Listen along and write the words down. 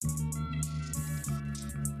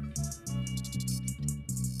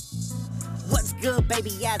What's good, baby?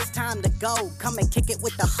 Yeah, it's time to go. Come and kick it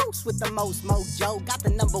with the host with the most mojo. Got the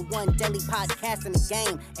 #1 daily podcast in the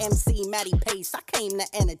game. MC Matty Pace, I came to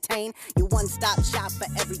entertain. Your one-stop shop for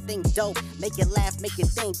everything dope. Make you laugh, make you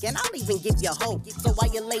think, and I'll even give you hope. So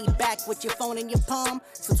while you're laid back with your phone in your palm,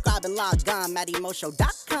 subscribe and log on,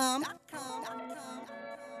 MattyMoShow.com.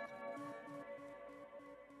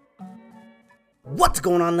 What's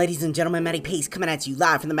going on, ladies and gentlemen? Matty Pace coming at you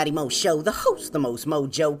live from the Matty Mo Show, the host, the most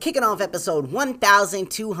mojo, kicking off episode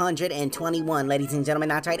 1221, ladies and gentlemen.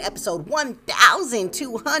 That's right, episode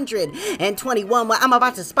 1221, where I'm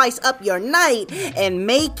about to spice up your night and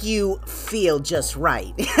make you feel just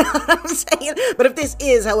right. You know what I'm saying? But if this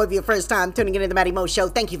is, however, your first time tuning into the Matty Mo Show,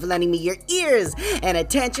 thank you for lending me your ears and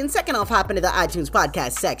attention. Second off, hop into the iTunes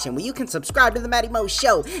podcast section where you can subscribe to the Matty Mo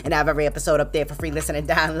Show and have every episode up there for free listen and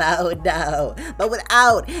download. But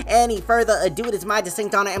without any further ado, it is my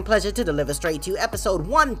distinct honor and pleasure to deliver straight to you episode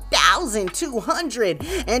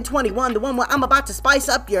 1221, the one where I'm about to spice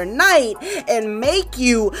up your night and make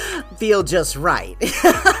you feel just right.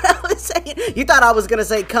 You thought I was gonna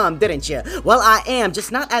say come, didn't you? Well, I am,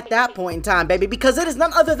 just not at that point in time, baby, because it is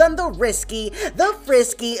none other than the risky,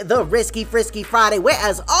 Frisky Friday, where,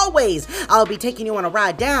 as always, I'll be taking you on a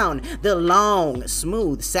ride down the long,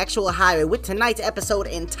 smooth sexual highway with tonight's episode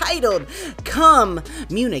entitled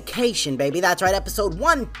Cum-munication, baby. That's right, episode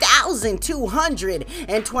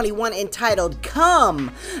 1221, entitled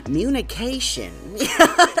Cum-munication. You know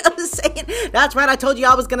what I'm saying? That's right, I told you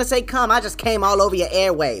I was gonna say cum. I just came all over your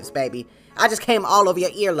airwaves, baby. I just came all over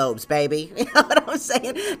your earlobes, baby. You know what I'm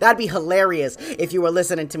saying? That'd be hilarious if you were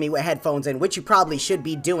listening to me with headphones in, which you probably should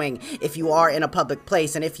be doing if you are in a public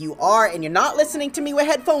place. And if you are and you're not listening to me with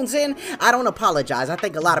headphones in, I don't apologize. I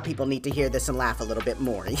think a lot of people need to hear this and laugh a little bit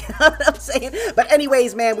more. You know what I'm saying? But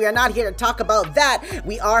anyways, man, we are not here to talk about that.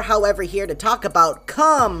 We are, however, here to talk about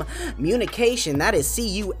cum-munication. That is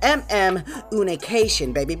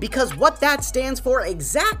C-U-M-M-unication, baby. Because what that stands for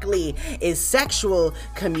exactly is sexual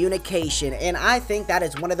communication. And I think that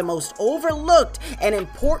is one of the most overlooked and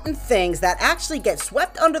important things that actually get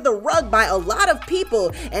swept under the rug by a lot of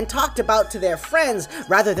people and talked about to their friends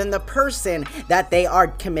rather than the person that they are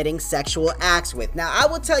committing sexual acts with. Now, I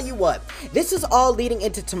will tell you what, this is all leading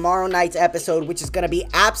into tomorrow night's episode, which is going to be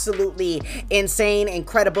absolutely insane,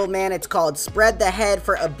 incredible, man. It's called Spread the Head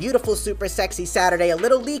for a Beautiful, Super Sexy Saturday. A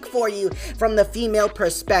little leak for you from the female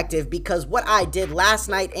perspective, because what I did last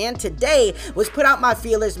night and today was put out my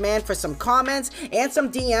feelers, man, for some comments and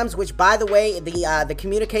some DMs, which, by the way, the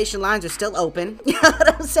communication lines are still open. You know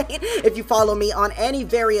what I'm saying? If you follow me on any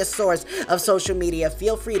various source of social media,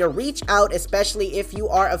 feel free to reach out, especially if you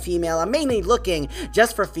are a female. I'm mainly looking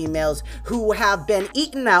just for females who have been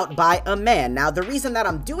eaten out by a man. Now, the reason that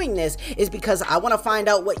I'm doing this is because I want to find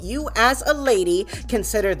out what you as a lady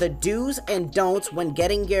consider the do's and don'ts when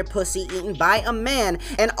getting your pussy eaten by a man.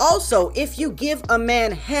 And also, if you give a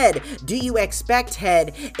man head, do you expect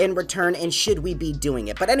head in return, and should we be doing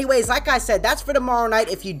it? But anyways, like I said, that's for tomorrow night.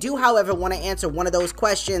 If you do, however, want to answer one of those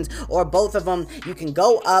questions or both of them, you can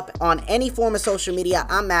go up on any form of social media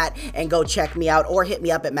I'm at and go check me out, or hit me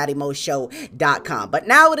up at MattyMoShow.com. But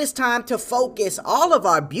now it is time to focus all of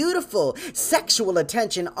our beautiful sexual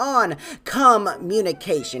attention on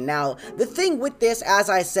cum-munication. Now, the thing with this, as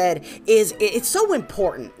I said, is it's so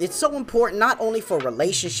important. It's so important not only for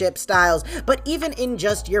relationship styles, but even in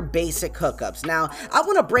just your basic hookups. Now, I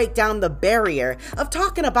want to break down the barrier of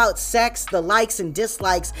talking about sex, the likes and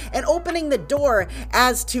dislikes, and opening the door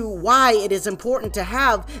as to why it is important to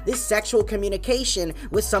have this sexual communication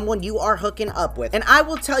with someone you are hooking up with. And I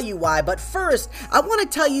will tell you why, but first, I want to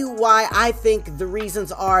tell you why I think the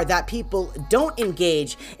reasons are that people don't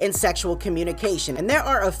engage in sexual communication. And there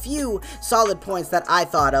are a few solid points that I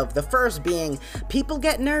thought of. The first being, people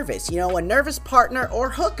get nervous. You know, a nervous partner or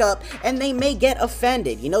hookup, and they may get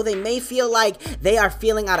offended. You know, they may feel like they are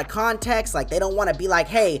feeling out of context, like they don't want to be like,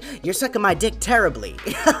 hey, you're sucking my dick terribly.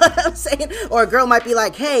 You know what I'm saying? Or a girl might be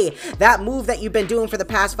like, hey, that move that you've been doing for the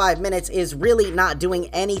past 5 minutes is really not doing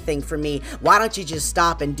anything for me. Why don't you just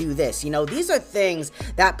stop and do this? You know, these are things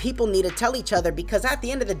that people need to tell each other, because at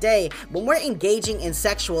the end of the day, when we're engaging in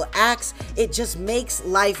sexual acts, it just makes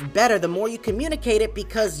life better the more you communicate it,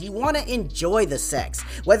 because you want to enjoy the sex.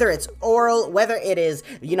 Whether it's oral, whether it is,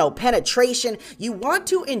 you know, penetration, you want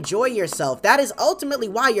to enjoy yourself. That is ultimately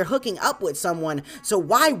why you're hooking up with someone, so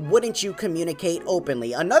why wouldn't you communicate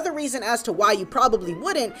openly? Another reason as to why you probably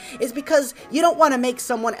wouldn't is because you don't want to make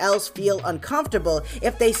someone else feel uncomfortable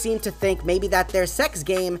if they seem to think maybe that their sex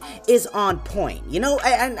game is on point. You know,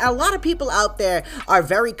 and a lot of people out there are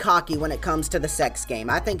very cocky when it comes to the sex game.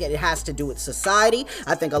 I think it has to do with society.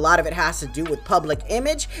 I think a lot of it has to do with public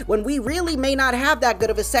image, when we really may not have that good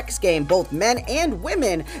of a sex game, both men and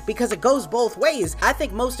women, because it goes both ways. I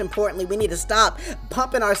think most importantly, we need to stop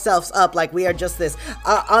pumping ourselves up like we are just this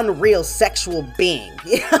unreal sexual being.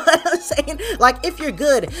 You know what I'm saying? Like, if you're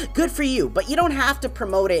good for you, but you don't have to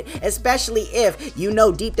promote it, especially if you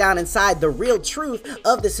know deep down inside the real truth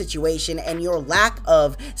of the situation and your lack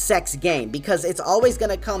of sex game, because it's always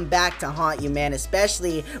gonna come back to haunt you, man,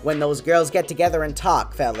 especially when those girls get together and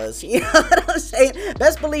talk, fellas. You know what I'm saying?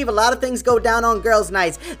 Best believe a lot of things go down on girls'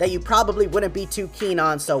 nights that you probably wouldn't be too keen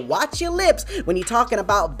on, so watch your lips when you're talking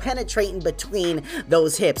about penetrating between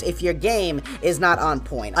those hips if your game is not on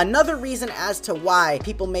point. Another reason as to why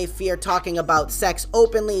people may fear talking about sex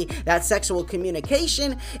openly, that sexual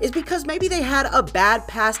communication, is because maybe they had a bad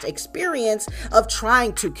past experience of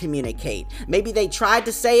trying to communicate. Maybe they tried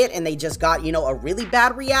to say it and they just got, you know, a really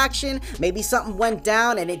bad reaction. Maybe something went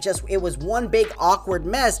down and it was one big awkward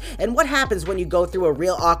mess. And what happens when you go through a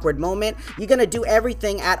real awkward moment? You're gonna do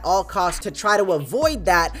everything at all costs to try to avoid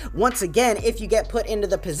that once again if you get put into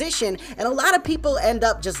the position. And a lot of people end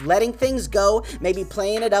up just letting things go, maybe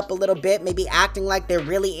playing it up a little bit, maybe acting like they're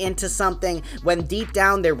really into something when deep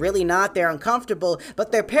down they're really not. They're uncomfortable,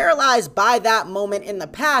 but they're paralyzed by that moment in the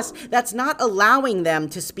past that's not allowing them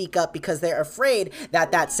to speak up because they're afraid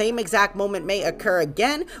that that same exact moment may occur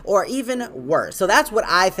again or even worse. So that's what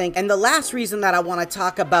I think. And the last reason that I want to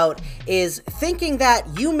talk about is thinking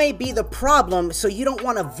that you may be the problem, so you don't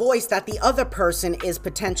want to voice that the other person is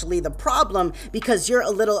potentially the problem because you're a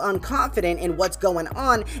little unconfident in what's going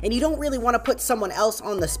on and you don't really want to put someone else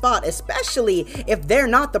on the spot, especially if they're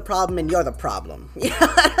not the problem and you're the problem. You know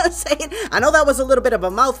what I'm saying? I know that was a little bit of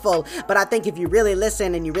a mouthful, but I think if you really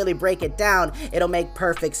listen and you really break it down, it'll make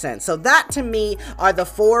perfect sense. So that to me are the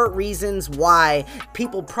 4 reasons why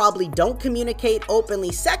people probably don't communicate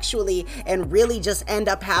openly sexually and really just end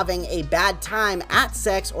up having a bad time at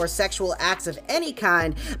sex or sexual acts of any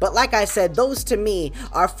kind. But like I said, those to me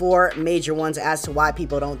are 4 major ones as to why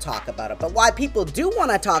people don't talk about it. But why people do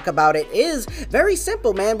want to talk about it is very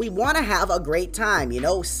simple, man. We want to have a great time. You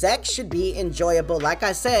know, sex should be enjoyable. Like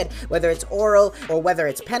I said, whether it's oral or whether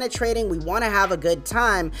it's penetrating, we want to have a good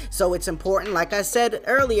time. So it's important, like I said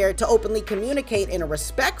earlier, to openly communicate in a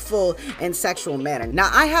respectful and sexual manner. Now,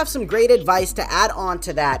 I have some great advice to add on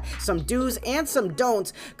to that, some do's and some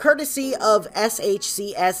don'ts, courtesy of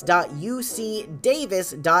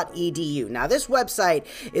shcs.ucdavis.edu. Now, this website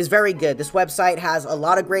is very good. This website has a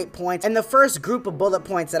lot of great points, and the first group of bullet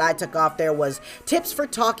points that I took off there was tips for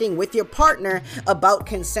talking with your partner about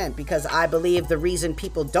consent, because I believe the reason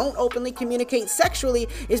people don't openly communicate sexually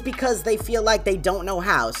is because they feel like they don't know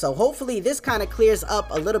how. So hopefully this kind of clears up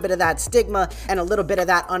a little bit of that stigma and a little bit of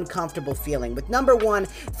that uncomfortable feeling. With number 1,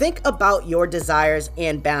 think about your desires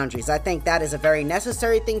and boundaries. I think that is a very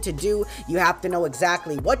necessary thing to do. You have to know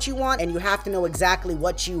exactly what you want and you have to know exactly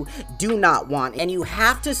what you do not want. And you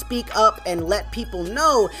have to speak up and let people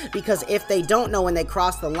know, because if they don't know and they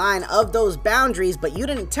cross the line of those boundaries, but you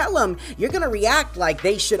didn't tell them, you're gonna react like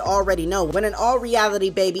they should already know, when in all reality,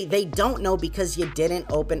 baby, they don't know because you didn't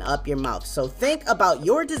open up your mouth. So think about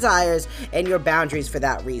your desires and your boundaries for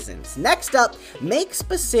that reasons. Next up, make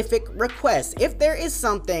specific requests. If there is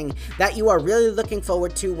something that you are really looking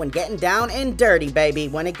forward to when getting down and dirty, baby,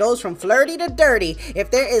 when it goes from flirty to dirty,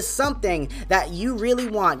 if there is something that you really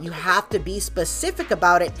want, you have to be specific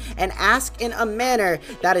about it and ask in a manner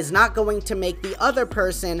that is not going to make the other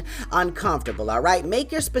person uncomfortable. All right,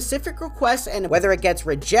 make your specific requests, and whether it gets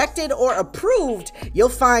rejected or approved, you'll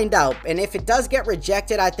find out. And if it does get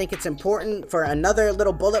rejected, I think it's important for another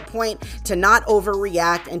little bullet point to not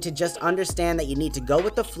overreact and to just understand that you need to go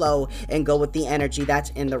with the flow and go with the energy that's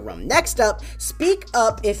in the room. Next up, speak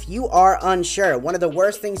up if you are unsure. One of the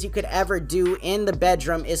worst things you could ever do in the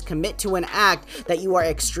bedroom is commit to an act that you are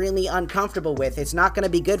extremely uncomfortable with. It's not going to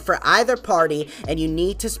be good for either party, and you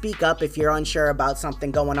need to speak up if you're unsure about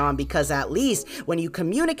something going on, because at least when you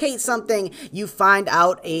communicate something, you find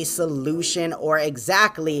out a solution or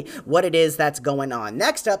exactly what it is that's going on.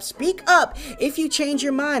 Next up, speak up if you change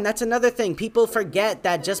your mind. That's another thing. People forget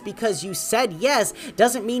that just because you said yes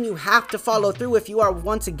doesn't mean you have to follow through. If you are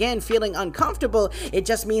once again feeling uncomfortable, it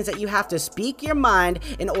just means that you have to speak your mind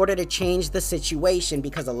in order to change the situation,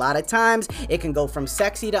 because a lot of times it can go from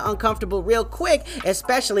sexy to uncomfortable real quick,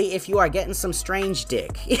 especially if you are getting some strange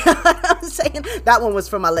dick. You know what I'm saying? saying? That one was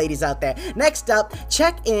for my ladies out there. Next up,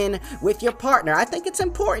 check in with your partner. I think it's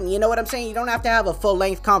important, you know what I'm saying? You don't have to have a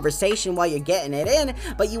full-length conversation while you're getting it in,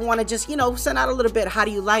 but you want to just, send out a little bit, how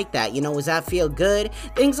do you like that? Does that feel good?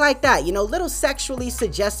 Things like that, little sexually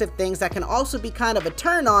suggestive things that can also be kind of a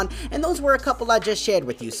turn on, and those were a couple I just shared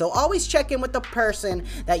with you. So always check in with the person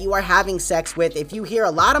that you are having sex with. If you hear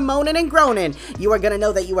a lot of moaning and groaning, you are going to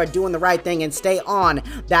know that you are doing the right thing, and stay on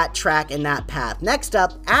that track and that path. Next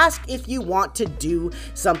up, ask if you want to do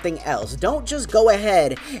something else. Don't just go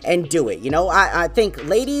ahead and do it. I think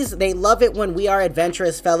ladies, they love it when we are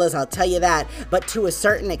adventurous, fellas, I'll tell you that, but to a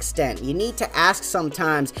certain extent. You need to ask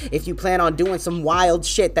sometimes if you plan on doing some wild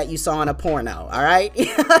shit that you saw in a porno, all right? You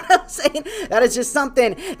know what I'm saying? That is just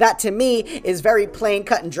something that to me is very plain,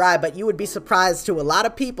 cut and dry, but you would be surprised to a lot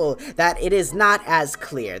of people that it is not as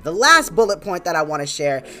clear. The last bullet point that I want to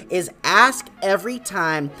share is ask every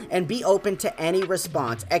time and be open to any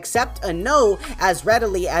response. Accept a no as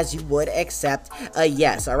readily as you would accept a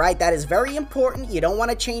yes, all right? That is very important. You don't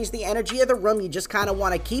want to change the energy of the room. You just kind of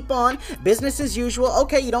want to keep on business as usual.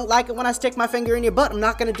 Okay, you don't like it when I stick my finger in your butt. I'm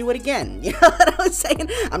not going to do it again. You know what I'm saying?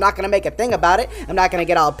 I'm not going to make a thing about it. I'm not going to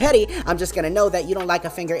get all petty. I'm just going to know that you don't like a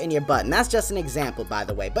finger in your butt. And that's just an example, by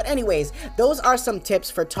the way. But anyways, those are some tips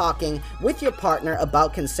for talking with your partner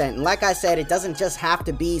about consent. And like I said, it doesn't just have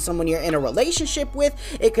to be someone you're in a relationship with.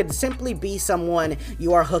 It could simply be someone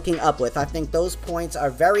you are hooking up with. I think those points are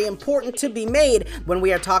very important to be made when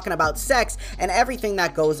we are talking about sex and everything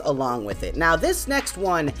that goes along with it. Now, this next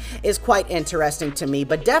one is quite interesting to me,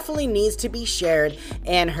 but definitely needs to be shared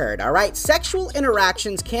and heard, all right? Sexual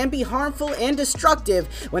interactions can be harmful and destructive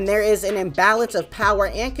when there is an imbalance of power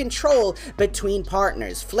and control between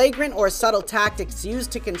partners. Flagrant or subtle tactics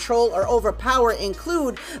used to control or overpower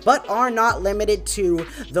include, but are not limited to,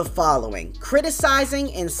 the following: criticizing,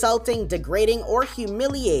 insulting, degrading, or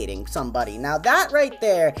humiliating somebody. Now, that right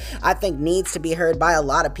there, I think needs to be heard by a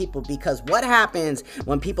lot of people, because what happens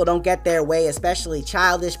when people don't get their way, especially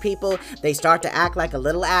childish people, they start to act like a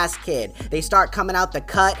little ass kid. They start coming out the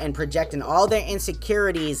cut and projecting all their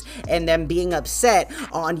insecurities and them being upset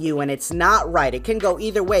on you, and it's not right. It can go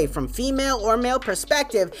either way. From female or male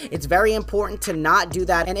perspective, it's very important to not do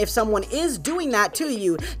that, and if someone is doing that to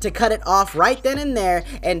you, to cut it off right then and there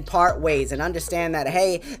and part ways and understand that,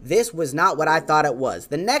 hey, this was not what I thought it was.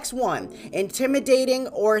 The next one, intimidating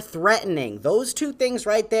or threatening. Those two things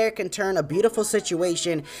right there can turn a beautiful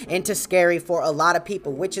situation into scary for a lot of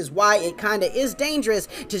people, which is why it kind of is dangerous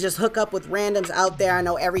to just hook up with randoms out there. I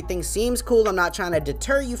know everything seems cool. I'm not trying to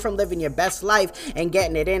deter you from living your best life and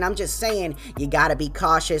getting it in. I'm just saying you gotta be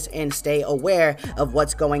cautious and stay aware of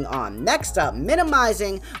what's going on. Next up,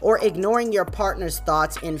 minimizing or ignoring your partner's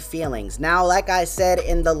thoughts and feelings. Now, like I said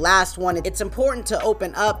in the last one, it's important to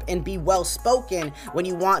open up and be well spoken when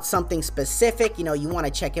you want something specific. You want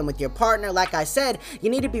to check in with your partner. Like I said, you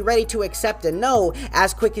need to be ready to accept a no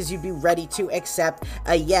as quick as you'd be ready to accept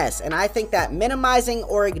a yes. And I think that minimizing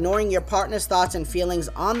or ignoring your partner's thoughts and feelings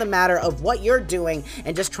on the matter of what you're doing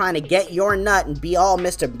and just trying to get your nut and be all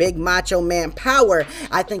Mr. Big Macho Man Power,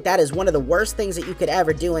 I think that is one of the worst things that you could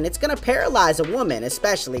ever do, and it's going to paralyze a woman.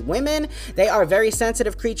 Especially women, they are very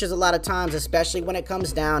sensitive creatures a lot of times, especially when it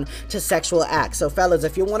comes down to sexual acts. So fellas,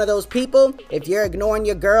 if you're one of those people, if you're ignoring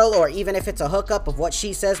your girl, or even if it's a hookup of what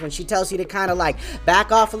she says when she tells you to kind of like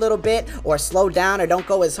back off a little bit or slow down or don't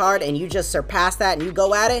go as hard, and you just surpass that and you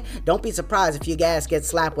go at it, don't be surprised if your ass gets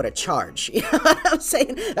slapped with a charge. You know what I'm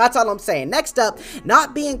saying? That's all I'm saying. Next up,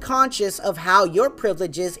 not being conscious of how your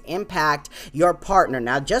privileges impact your partner.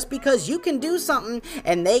 Now, just because you can do something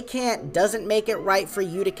and they can't doesn't make it right for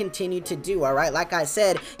you to continue to do, all right? Like I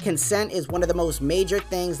said, consent is one of the most major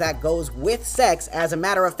things that goes with sex. As a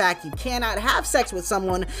matter of fact, you cannot have sex with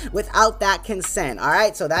someone without that consent, all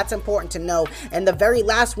right? So that's important to know. And the very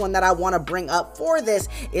last one that I want to bring up for this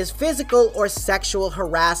is physical or sexual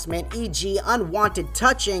harassment, e.g. unwanted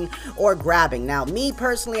touching or grabbing. Now, me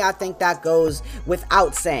personally, I think that goes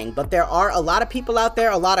without saying, but there are a lot of people out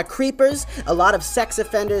there, a lot of creepers, a lot of sex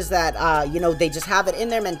offenders that, they just have it in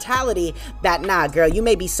their mentality that, nah, girl, you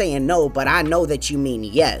may be saying no, but I know that you mean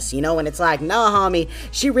yes, and it's like, no, homie,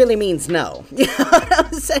 she really means no. You know what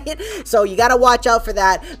I'm saying? So you got to watch out for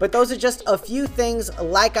that. But those are just a few things,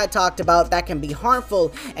 like I talked about, that can be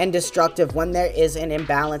harmful and destructive when there is an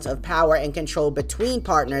imbalance of power and control between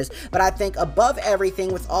partners. But I think above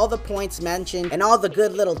everything, with all the points mentioned and all the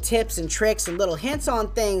good little tips and tricks and little hints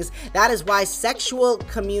on things, that is why sexual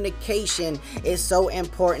communication is so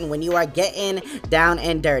important when you are getting down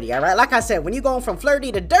and dirty, all right? Like I said, when you're going from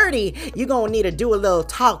flirty to dirty, you're going to need to do a little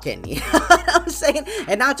talking, you know what I'm saying?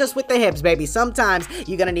 And not just with the hips, baby. Sometimes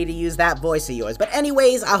you're going to need to use that voice of yours. But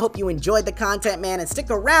anyways, I hope you enjoyed the content, man, and stick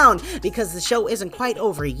around because the show isn't quite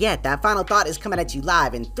over yet. That final thought is coming at you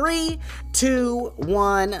live in 3, 2,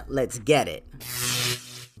 1, let's get it.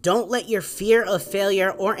 Don't let your fear of failure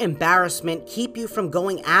or embarrassment keep you from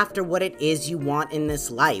going after what it is you want in this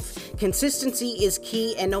life. Consistency is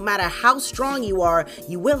key, and no matter how strong you are,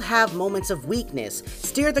 you will have moments of weakness.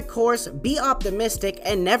 Steer the course, be optimistic,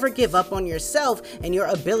 and never give up on yourself and your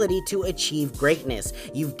ability to achieve greatness.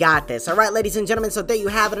 You've got this. All right, ladies and gentlemen, so there you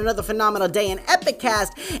have it, another phenomenal day in Epic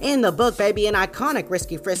Cast in the book, baby, an iconic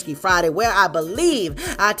Frisky Friday, where I believe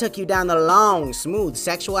I took you down the long, smooth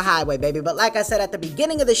sexual highway, baby. But like I said at the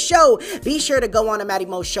beginning of the show, be sure to go on to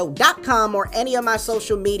MattyMoShow.com or any of my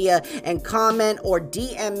social media and comment or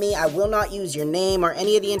DM me. I will not use your name or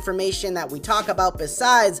any of the information that we talk about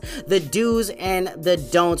besides the do's and the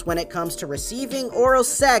don'ts when it comes to receiving oral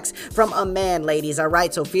sex from a man, ladies. All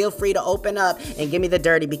right, so feel free to open up and give me the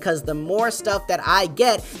dirty, because the more stuff that I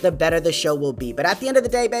get, the better the show will be. But at the end of the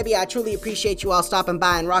day, baby, I truly appreciate you all stopping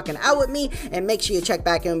by and rocking out with me, and make sure you check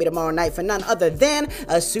back in with me tomorrow night for none other than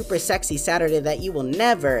a super sexy Saturday that you will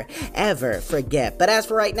never ever forget. But as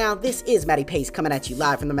for right now, this is Matty Pace coming at you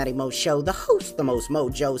live from the Matty Mo Show, the host, the most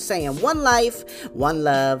mojo, saying one life, one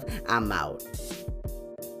love, I'm out.